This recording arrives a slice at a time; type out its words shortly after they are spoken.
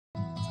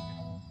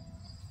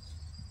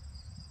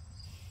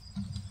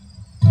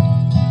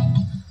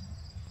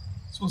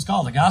what's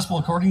called the Gospel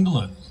According to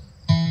Luke.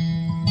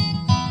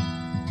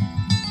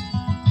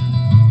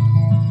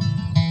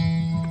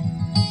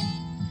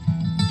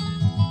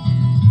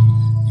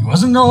 He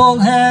wasn't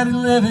old, had a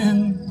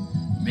living,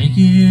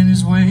 making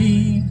his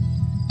way.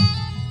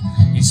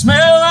 He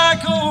smelled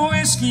like a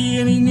whiskey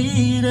and he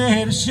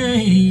needed a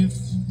shave.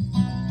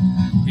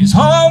 His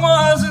home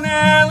was an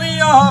alley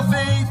off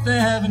 8th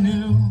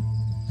Avenue.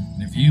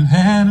 And if you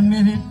had a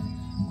minute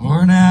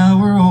or an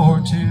hour or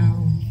two,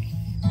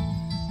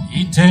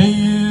 he'd tell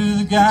you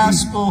the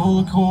gospel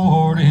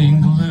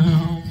according to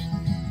Luke.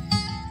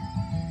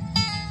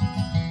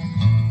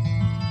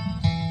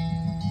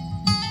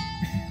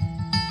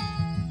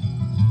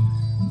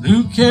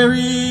 Luke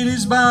carried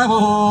his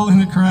Bible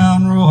in a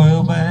Crown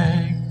Royal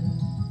bag.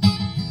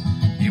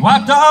 He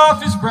wiped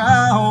off his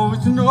brow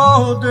with an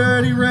old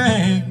dirty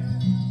rag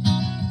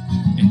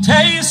and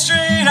tell you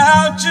straight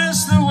out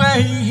just the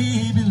way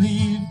he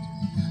believed.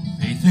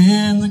 Faith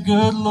in the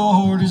good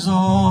Lord is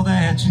all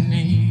that you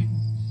need.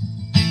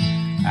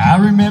 I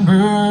remember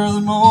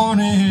the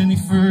morning he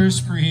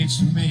first preached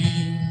to me.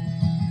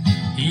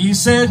 He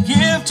said,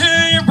 give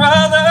to your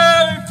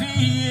brother if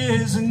he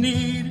is in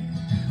need.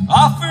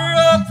 Offer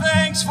up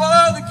thanks for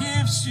the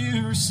gifts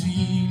you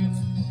receive.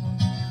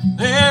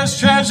 There's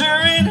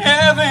treasure in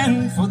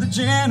heaven for the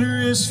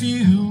generous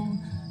few.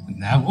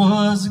 And that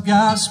was the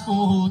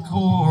gospel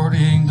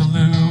according to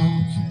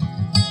Luke.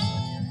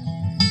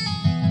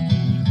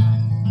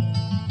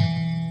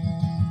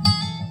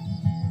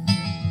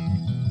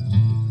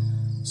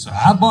 So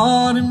I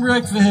bought him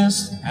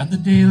breakfast at the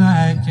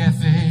Daylight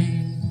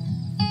Cafe.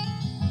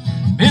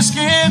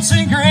 Biscuits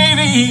and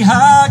gravy,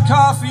 hot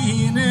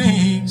coffee and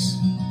eggs.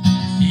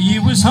 He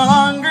was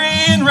hungry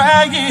and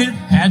ragged,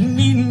 hadn't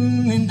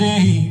eaten in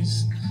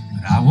days.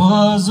 But I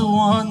was the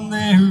one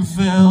there who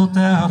felt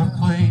out of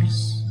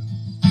place.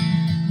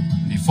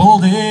 And he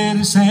folded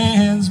his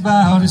hands,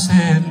 bowed his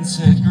head and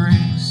said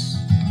grace.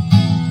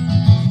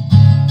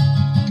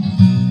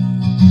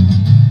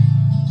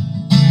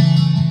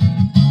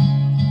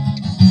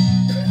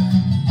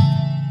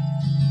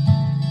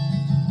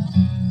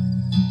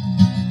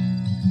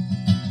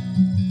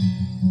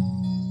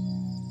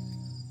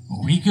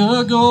 A week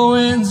ago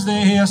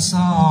Wednesday I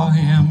saw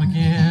him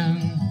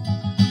again,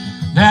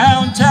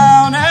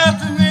 downtown at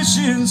the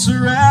mission,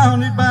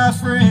 surrounded by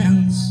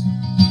friends,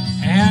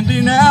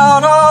 handing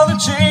out all the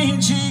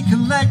change he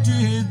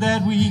collected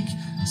that week,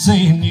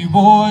 saying you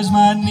boys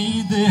might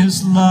need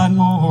this a lot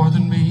more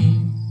than me.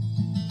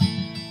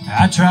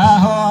 I try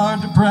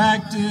hard to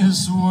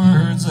practice the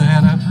words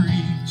that I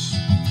preach.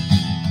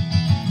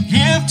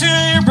 Give to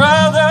your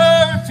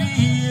brother if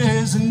he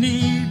is in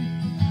need.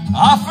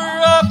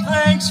 Offer up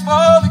thanks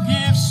for the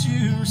gifts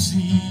you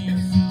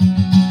receive.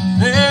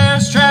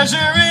 There's treasure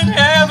in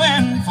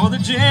heaven for the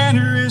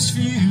generous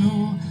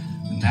few.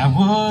 And that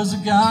was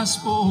the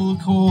gospel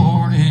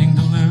according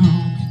to Luke.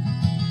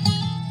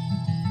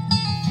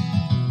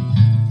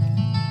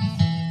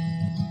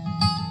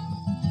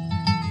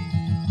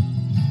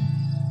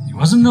 He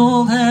wasn't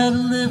old, had a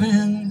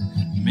living,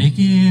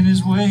 making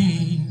his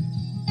way.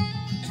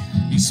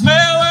 He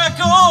smelled like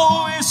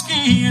old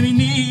whiskey and he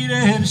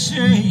needed a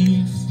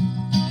shave.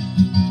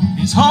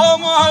 His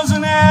home was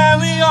an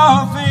alley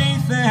off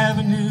 8th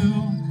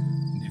Avenue.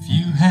 And if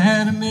you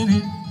had a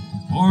minute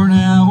or an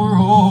hour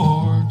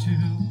or two,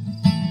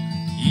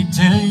 he'd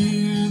tell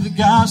you the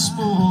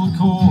gospel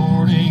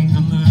according to